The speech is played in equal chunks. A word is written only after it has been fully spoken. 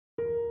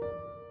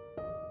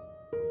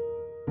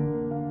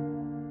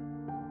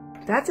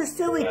That's a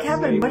silly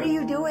Kevin. What are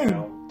you doing?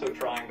 To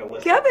trying to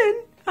listen,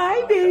 Kevin!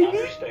 Hi, baby.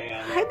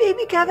 understand, Hi,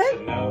 baby Kevin.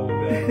 to know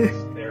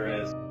that there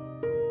is.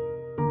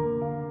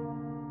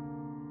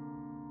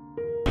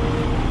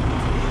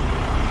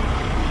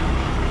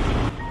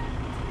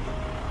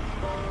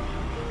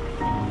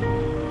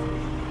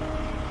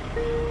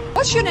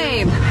 What's your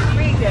name?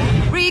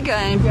 Regan.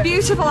 Regan,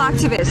 beautiful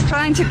activist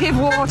trying to give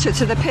water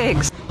to the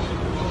pigs.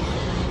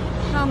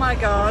 Oh my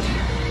God.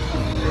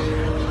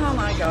 Oh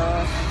my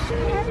God.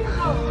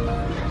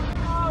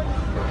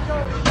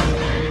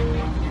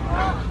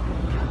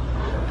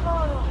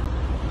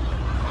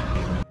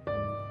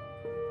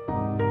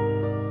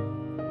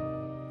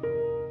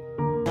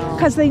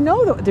 Because they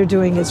know that what they're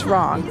doing is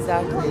wrong.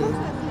 Exactly.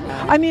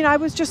 I mean, I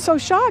was just so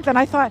shocked, and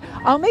I thought,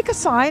 I'll make a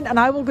sign and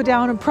I will go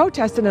down and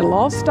protest and it'll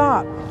all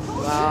stop.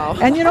 Wow.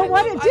 And you know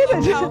what? It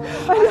didn't.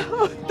 I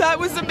know. That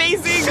was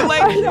amazing.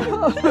 Like, I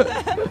know.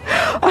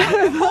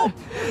 that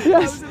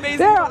was amazing.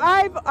 There,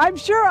 I'm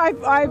sure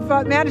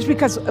I've managed,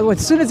 because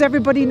as soon as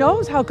everybody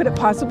knows, how could it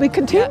possibly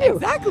continue? Yeah,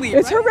 exactly.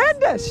 It's right?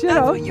 horrendous, you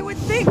That's know. what you would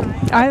think.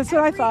 That's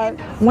what I thought.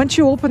 Once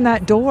you open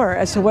that door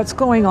as to what's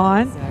going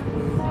on,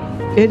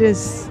 it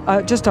is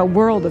just a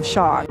world of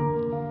shock.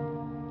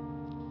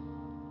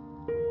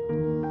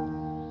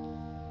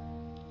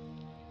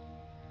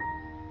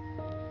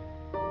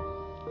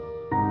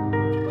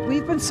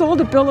 We've been sold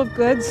a bill of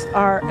goods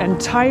our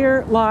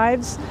entire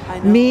lives.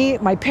 Me,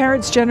 my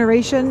parents'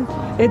 generation.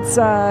 It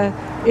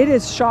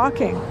is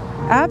shocking,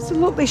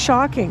 absolutely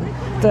shocking.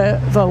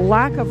 The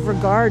lack of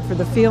regard for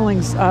the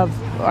feelings of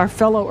our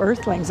fellow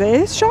Earthlings. It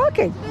is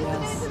shocking.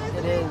 Yes,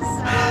 it is.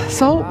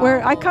 So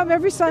I come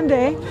every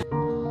Sunday.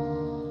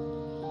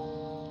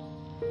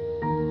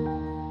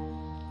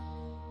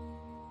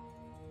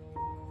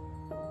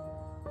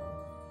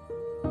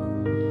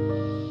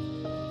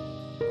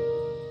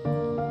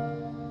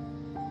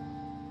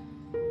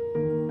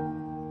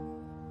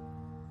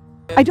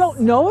 I don't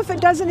know if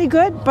it does any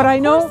good, but I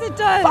know it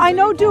does. I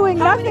know doing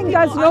nothing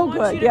does no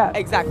good. Yeah,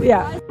 exactly.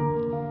 Yeah.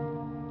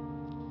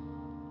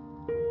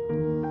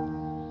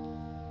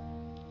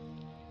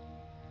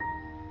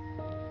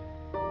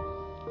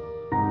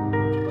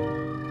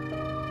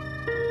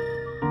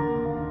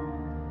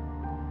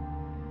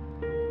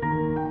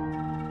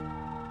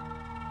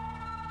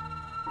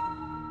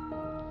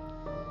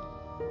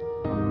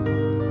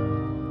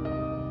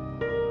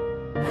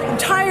 I'm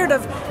tired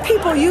of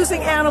people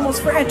using animals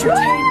for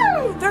entertainment.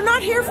 They're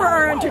not here for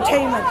our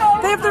entertainment.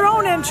 They have their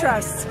own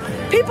interests.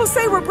 People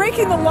say we're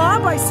breaking the law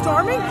by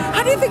storming.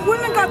 How do you think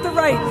women got the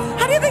right?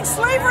 How do you think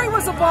slavery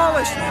was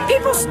abolished?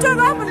 People stood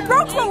up and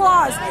broke the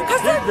laws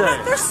because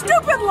they're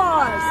stupid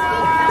laws.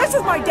 This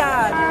is my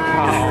dad.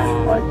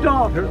 My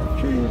daughter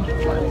changed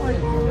my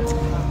life.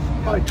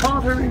 I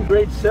taught her in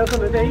grade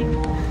 7 and 8,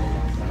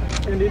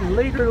 and in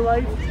later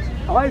life,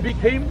 I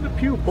became the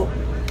pupil.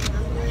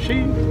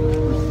 She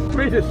was the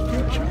greatest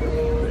teacher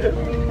that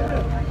we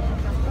had.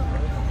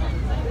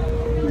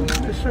 We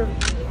miss her.